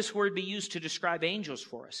 Why would this word be used to describe angels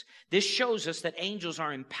for us? This shows us that angels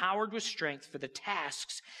are empowered with strength for the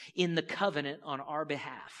tasks in the covenant on our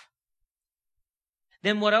behalf.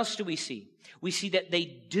 Then what else do we see? We see that they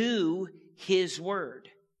do His word.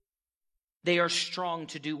 They are strong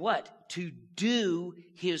to do what? To do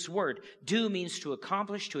His word. Do means to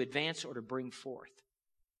accomplish, to advance, or to bring forth.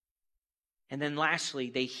 And then lastly,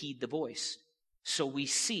 they heed the voice. So we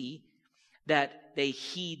see that they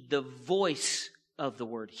heed the voice of the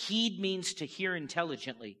word. Heed means to hear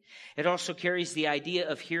intelligently. It also carries the idea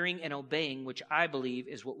of hearing and obeying, which I believe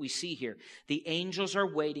is what we see here. The angels are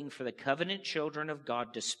waiting for the covenant children of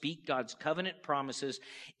God to speak God's covenant promises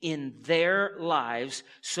in their lives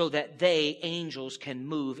so that they, angels, can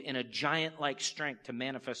move in a giant-like strength to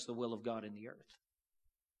manifest the will of God in the earth.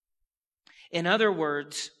 In other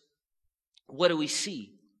words, what do we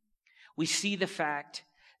see? We see the fact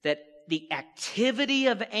that the activity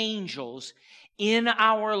of angels in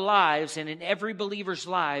our lives and in every believer's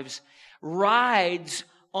lives rides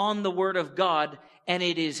on the Word of God, and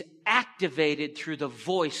it is activated through the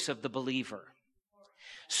voice of the believer.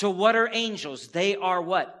 So what are angels? They are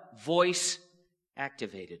what? Voice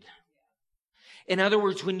activated. In other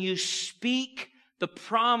words, when you speak the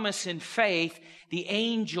promise in faith, the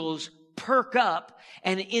angels perk up,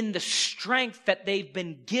 and in the strength that they've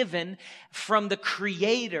been given from the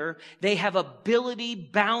Creator, they have ability,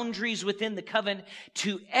 boundaries within the covenant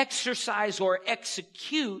to exercise or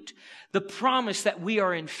execute the promise that we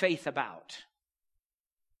are in faith about.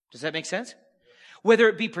 Does that make sense? Whether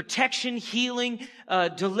it be protection, healing,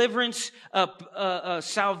 deliverance,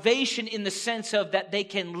 salvation in the sense of that they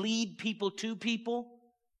can lead people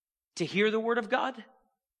to hear the Word of God.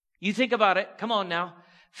 You think about it. Come on now.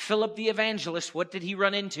 Philip the evangelist, what did he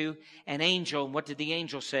run into? An angel. And what did the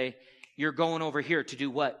angel say? You're going over here to do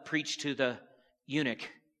what? Preach to the eunuch.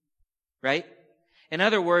 Right? In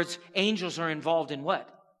other words, angels are involved in what?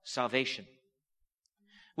 Salvation.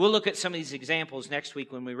 We'll look at some of these examples next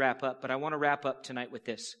week when we wrap up, but I want to wrap up tonight with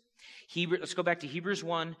this. Let's go back to Hebrews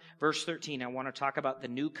 1, verse 13. I want to talk about the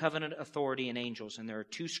new covenant authority in angels, and there are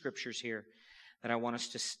two scriptures here that I want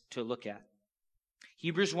us to look at.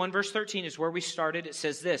 Hebrews 1, verse 13 is where we started. It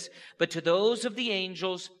says this, but to which of the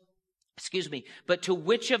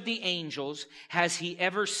angels has he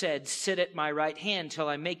ever said, sit at my right hand till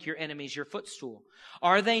I make your enemies your footstool?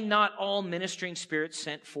 Are they not all ministering spirits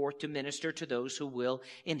sent forth to minister to those who will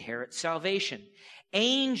inherit salvation?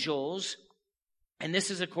 Angels, and this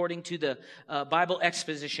is according to the Bible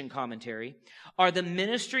Exposition Commentary, are the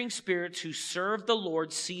ministering spirits who serve the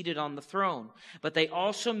Lord seated on the throne. But they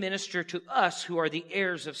also minister to us who are the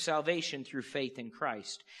heirs of salvation through faith in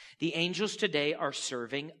Christ. The angels today are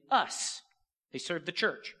serving us. They serve the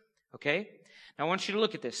church. Okay? Now I want you to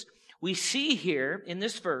look at this. We see here in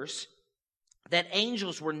this verse that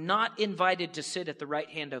angels were not invited to sit at the right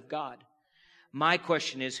hand of God. My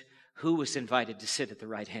question is, who was invited to sit at the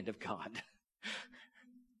right hand of God?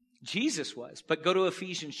 Jesus was. But go to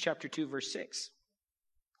Ephesians chapter 2, verse 6.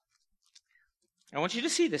 I want you to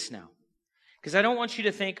see this now. Because I don't want you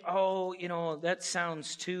to think, oh, that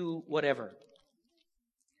sounds too whatever.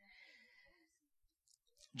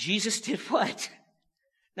 Jesus did what?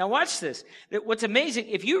 Now watch this. What's amazing,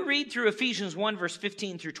 if you read through Ephesians 1, verse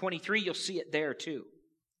 15 through 23, you'll see it there too.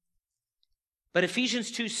 But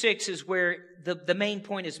Ephesians 2:6 is where the main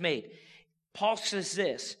point is made. Paul says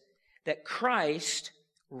this, that Christ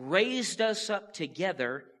raised us up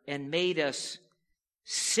together and made us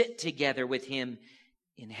sit together with him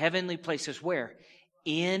in heavenly places. Where?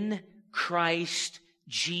 In Christ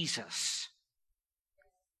Jesus.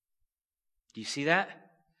 Do you see that?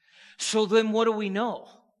 So then what do we know?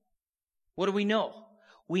 What do we know?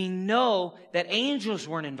 We know that angels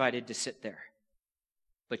weren't invited to sit there,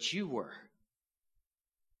 but you were.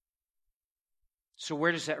 So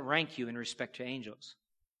where does that rank you in respect to angels?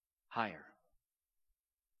 Higher.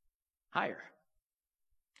 Higher.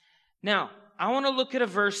 Now, I want to look at a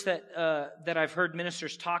verse that I've heard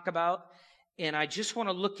ministers talk about, and I just want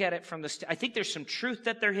to look at it from I think there's some truth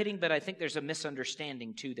that they're hitting, but I think there's a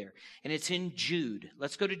misunderstanding too there. And it's in Jude.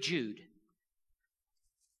 Let's go to Jude.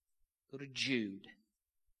 Go to Jude.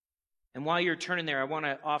 And while you're turning there, I want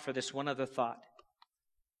to offer this one other thought.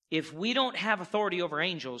 If we don't have authority over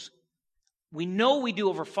angels, we know we do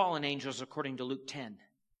over fallen angels according to Luke 10,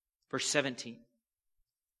 verse 17.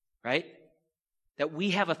 Right? That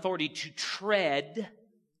we have authority to tread.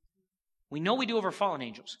 We know we do over fallen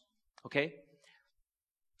angels. Okay?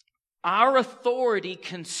 Our authority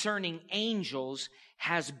concerning angels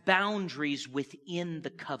has boundaries within the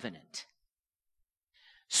covenant.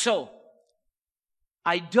 So,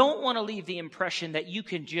 I don't want to leave the impression that you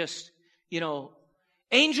can just,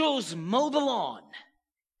 angels mow the lawn.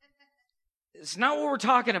 It's not what we're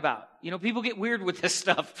talking about. People get weird with this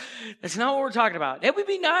stuff. That's not what we're talking about. It would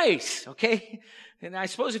be nice, okay? And I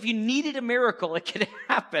suppose if you needed a miracle, it could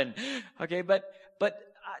happen, okay? But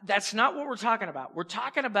that's not what we're talking about. We're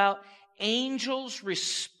talking about angels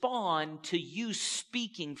respond to you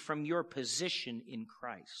speaking from your position in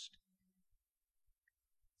Christ.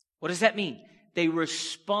 What does that mean? They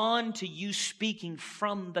respond to you speaking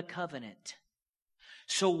from the covenant.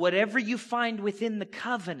 So whatever you find within the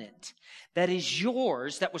covenant that is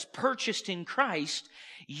yours, that was purchased in Christ,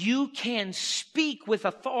 you can speak with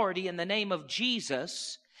authority in the name of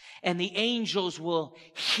Jesus, and the angels will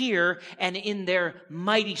hear, and in their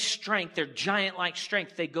mighty strength, their giant-like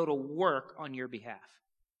strength, they go to work on your behalf.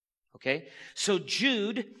 Okay? So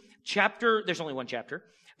Jude, there's only one chapter,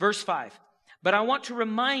 verse 5. But I want to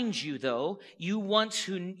remind you, though, you once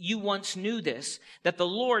knew this, that the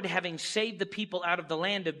Lord, having saved the people out of the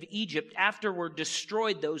land of Egypt, afterward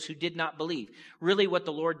destroyed those who did not believe. Really, what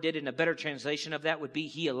the Lord did in a better translation of that would be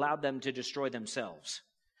He allowed them to destroy themselves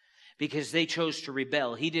because they chose to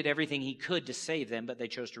rebel. He did everything He could to save them, but they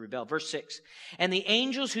chose to rebel. Verse 6, and the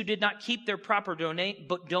angels who did not keep their proper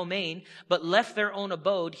domain, but left their own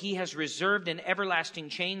abode, He has reserved in everlasting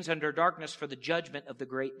chains under darkness for the judgment of the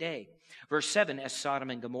great day. Verse 7, as Sodom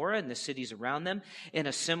and Gomorrah and the cities around them, in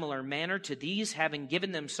a similar manner to these, having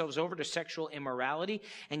given themselves over to sexual immorality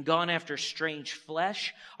and gone after strange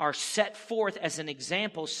flesh, are set forth as an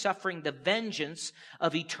example, suffering the vengeance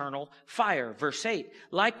of eternal fire. Verse 8,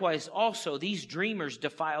 likewise also these dreamers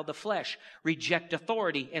defile the flesh, reject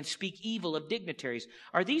authority, and speak evil of dignitaries.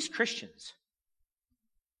 Are these Christians?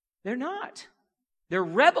 They're not. They're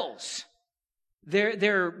rebels.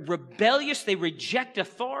 They're rebellious. They reject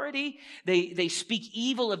authority. They speak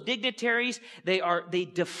evil of dignitaries. They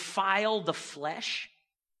defile the flesh.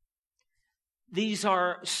 These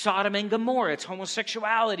are Sodom and Gomorrah. It's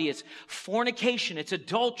homosexuality. It's fornication. It's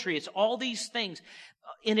adultery. It's all these things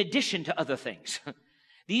in addition to other things.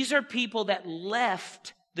 These are people that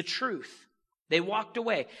left the truth. They walked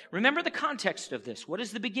away. Remember the context of this. What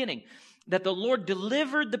is the beginning? That the Lord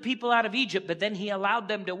delivered the people out of Egypt, but then He allowed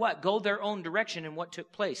them to what? Go their own direction. And what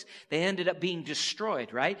took place? They ended up being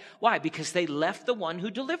destroyed, right? Why? Because they left the one who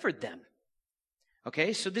delivered them.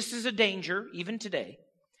 Okay, so this is a danger even today.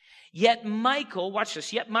 Yet Michael, watch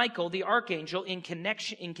this, yet Michael, the archangel, in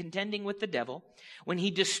contending with the devil, when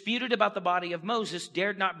he disputed about the body of Moses,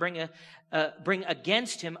 dared not bring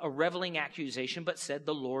against him a reveling accusation, but said,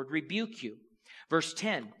 the Lord rebuke you. Verse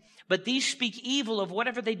 10, but these speak evil of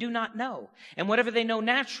whatever they do not know, and whatever they know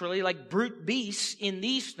naturally, like brute beasts, in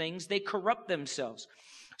these things they corrupt themselves.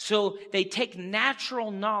 So they take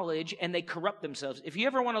natural knowledge and they corrupt themselves. If you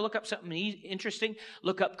ever want to look up something interesting,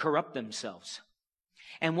 look up corrupt themselves.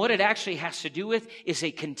 And what it actually has to do with is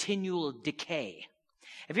a continual decay.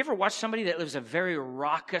 Have you ever watched somebody that lives a very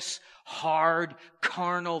raucous, hard,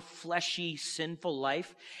 carnal, fleshy, sinful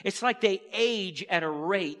life? It's like they age at a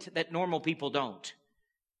rate that normal people don't,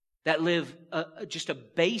 that live just a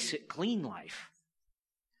basic, clean life.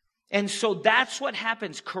 And so that's what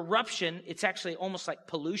happens. Corruption, it's actually almost like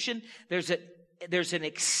pollution. There's a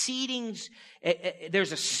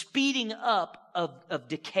speeding up of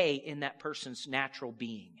decay in that person's natural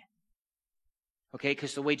being. Okay,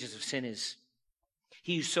 because the wages of sin is,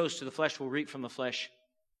 he who sows to the flesh will reap from the flesh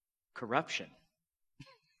corruption.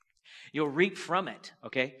 You'll reap from it,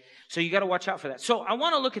 okay? So you got to watch out for that. So I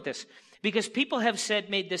want to look at this because people have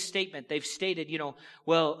made this statement. They've stated,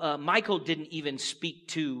 Michael didn't even speak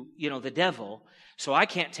to, the devil, so I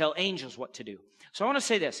can't tell angels what to do. So I want to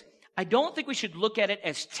say this. I don't think we should look at it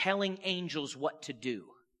as telling angels what to do.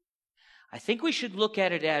 I think we should look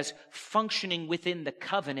at it as functioning within the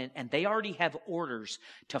covenant, and they already have orders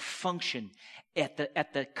to function at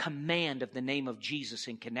the command of the name of Jesus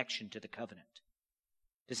in connection to the covenant.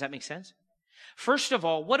 Does that make sense? First of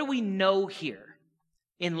all, what do we know here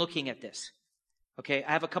in looking at this? Okay,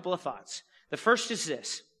 I have a couple of thoughts. The first is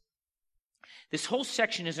this. This whole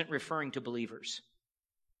section isn't referring to believers.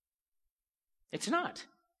 It's not.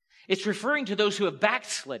 It's referring to those who have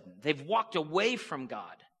backslidden. They've walked away from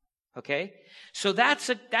God. Okay? So that's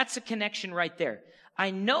a connection right there.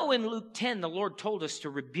 I know in Luke 10, the Lord told us to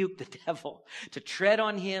rebuke the devil, to tread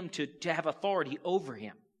on him, to have authority over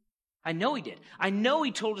him. I know He did. I know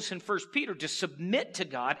He told us in 1 Peter to submit to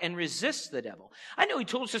God and resist the devil. I know He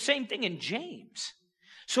told us the same thing in James.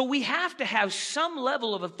 So we have to have some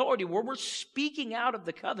level of authority where we're speaking out of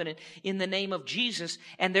the covenant in the name of Jesus,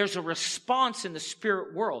 and there's a response in the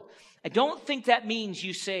spirit world. I don't think that means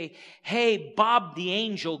you say, hey, Bob the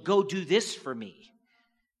angel, go do this for me.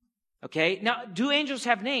 Okay, now, do angels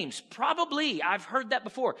have names? Probably. I've heard that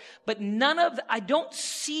before. But I don't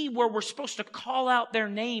see where we're supposed to call out their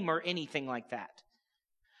name or anything like that.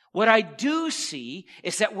 What I do see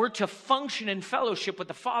is that we're to function in fellowship with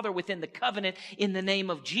the Father within the covenant in the name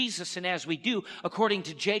of Jesus. And as we do, according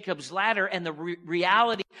to Jacob's ladder and the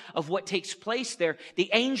reality of what takes place there, the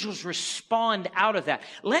angels respond out of that.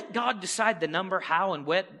 Let God decide the number, how, and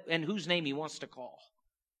what, and whose name He wants to call.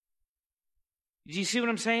 Do you see what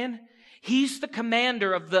I'm saying? He's the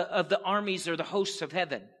commander of the armies or the hosts of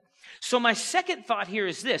heaven. So my second thought here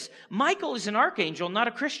is this. Michael is an archangel, not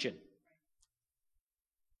a Christian.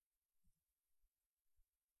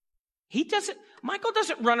 Michael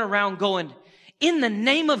doesn't run around going, in the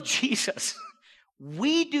name of Jesus.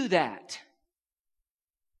 We do that.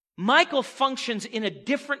 Michael functions in a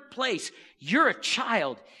different place. You're a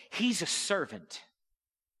child. He's a servant.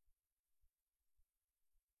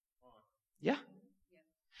 Yeah.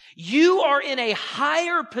 You are in a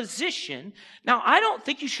higher position. Now, I don't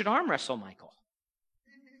think you should arm wrestle Michael.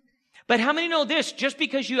 But how many know this? Just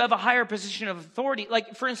because you have a higher position of authority,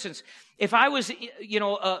 like for instance, if I was,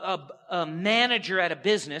 a manager at a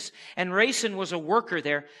business and Rayson was a worker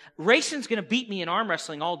there, Rayson's going to beat me in arm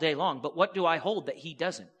wrestling all day long. But what do I hold that he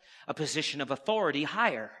doesn't? A position of authority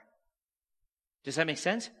higher. Does that make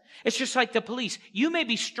sense? It's just like the police. You may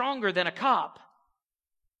be stronger than a cop.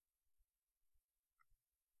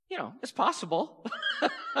 It's possible.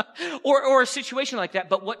 or a situation like that.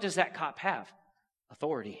 But what does that cop have?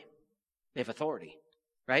 Authority. They have authority,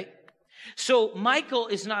 right? So Michael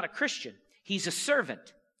is not a Christian. He's a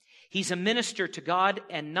servant. He's a minister to God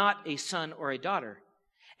and not a son or a daughter.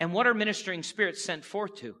 And what are ministering spirits sent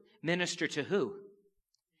forth to? Minister to who?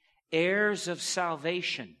 Heirs of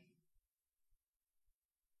salvation.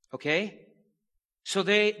 Okay? So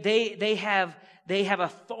they have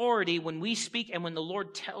authority when we speak and when the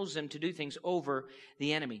Lord tells them to do things over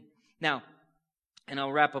the enemy. Now, and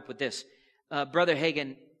I'll wrap up with this. Brother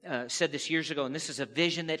Hagin said this years ago, and this is a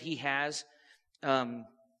vision that he has,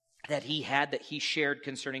 that he shared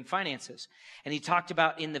concerning finances. And he talked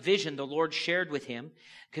about in the vision, the Lord shared with him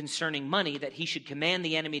concerning money, that he should command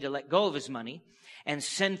the enemy to let go of his money and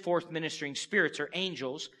send forth ministering spirits or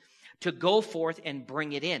angels to go forth and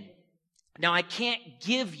bring it in. Now, I can't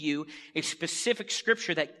give you a specific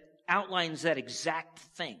scripture that outlines that exact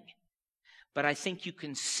thing, but I think you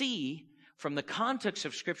can see from the context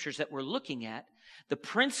of scriptures that we're looking at, the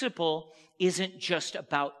principle isn't just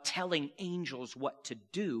about telling angels what to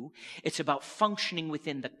do. It's about functioning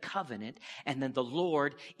within the covenant. And then the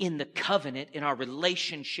Lord in the covenant, in our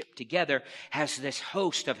relationship together, has this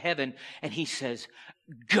host of heaven. And he says,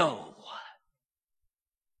 go.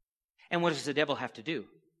 And what does the devil have to do?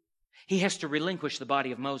 He has to relinquish the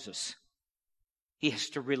body of Moses. He has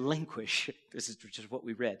to relinquish, this is just what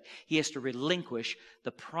we read. He has to relinquish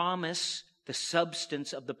the promise, the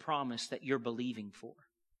substance of the promise that you're believing for.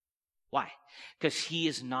 Why? Because he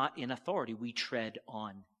is not in authority. We tread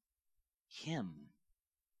on him.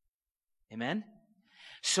 Amen?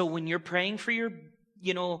 So when you're praying for your,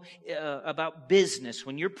 about business,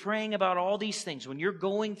 when you're praying about all these things, when you're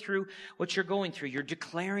going through what you're going through, you're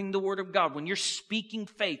declaring the word of God, when you're speaking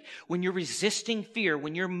faith, when you're resisting fear,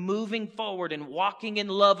 when you're moving forward and walking in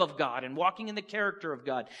love of God and walking in the character of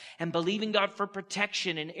God and believing God for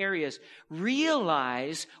protection in areas,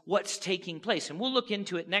 realize what's taking place. And we'll look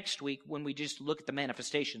into it next week when we just look at the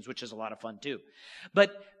manifestations, which is a lot of fun too.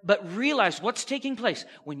 But realize what's taking place.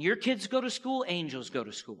 When your kids go to school, angels go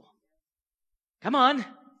to school. Come on.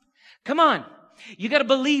 You got to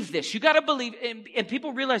believe this. You got to believe, and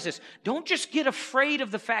people realize this. Don't just get afraid of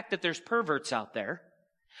the fact that there's perverts out there.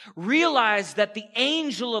 Realize that the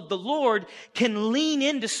angel of the Lord can lean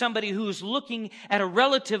into somebody who's looking at a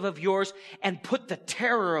relative of yours and put the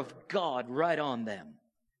terror of God right on them.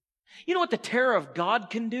 You know what the terror of God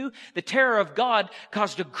can do? The terror of God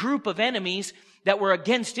caused a group of enemies that were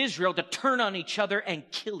against Israel to turn on each other and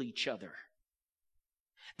kill each other.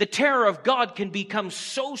 The terror of God can become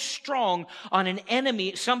so strong on an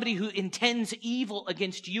enemy, somebody who intends evil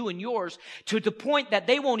against you and yours, to the point that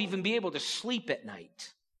they won't even be able to sleep at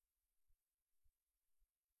night.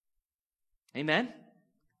 Amen?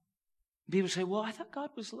 People say, well, I thought God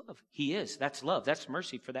was love. He is. That's love. That's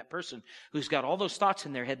mercy for that person who's got all those thoughts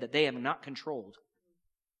in their head that they have not controlled.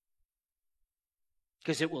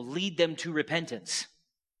 Because it will lead them to repentance.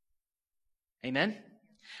 Amen?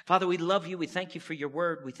 Father, we love you. We thank you for your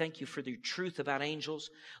word. We thank you for the truth about angels.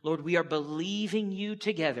 Lord, we are believing you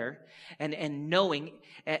together and knowing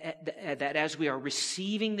that as we are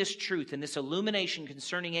receiving this truth and this illumination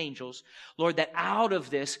concerning angels, Lord, that out of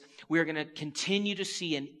this, we're going to continue to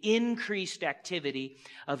see an increased activity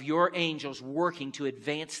of your angels working to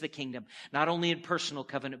advance the kingdom, not only in personal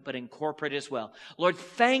covenant, but in corporate as well. Lord,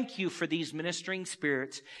 thank you for these ministering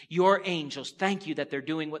spirits, your angels. Thank you that they're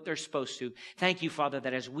doing what they're supposed to. Thank you, Father,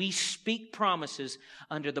 that as we speak promises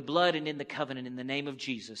under the blood and in the covenant in the name of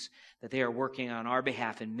Jesus, that they are working on our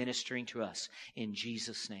behalf and ministering to us in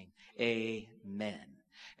Jesus' name. Amen.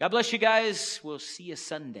 God bless you guys. We'll see you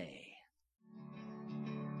Sunday.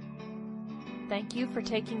 Thank you for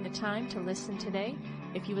taking the time to listen today.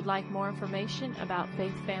 If you would like more information about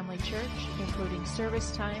Faith Family Church, including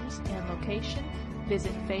service times and location,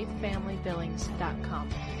 visit faithfamilybillings.com.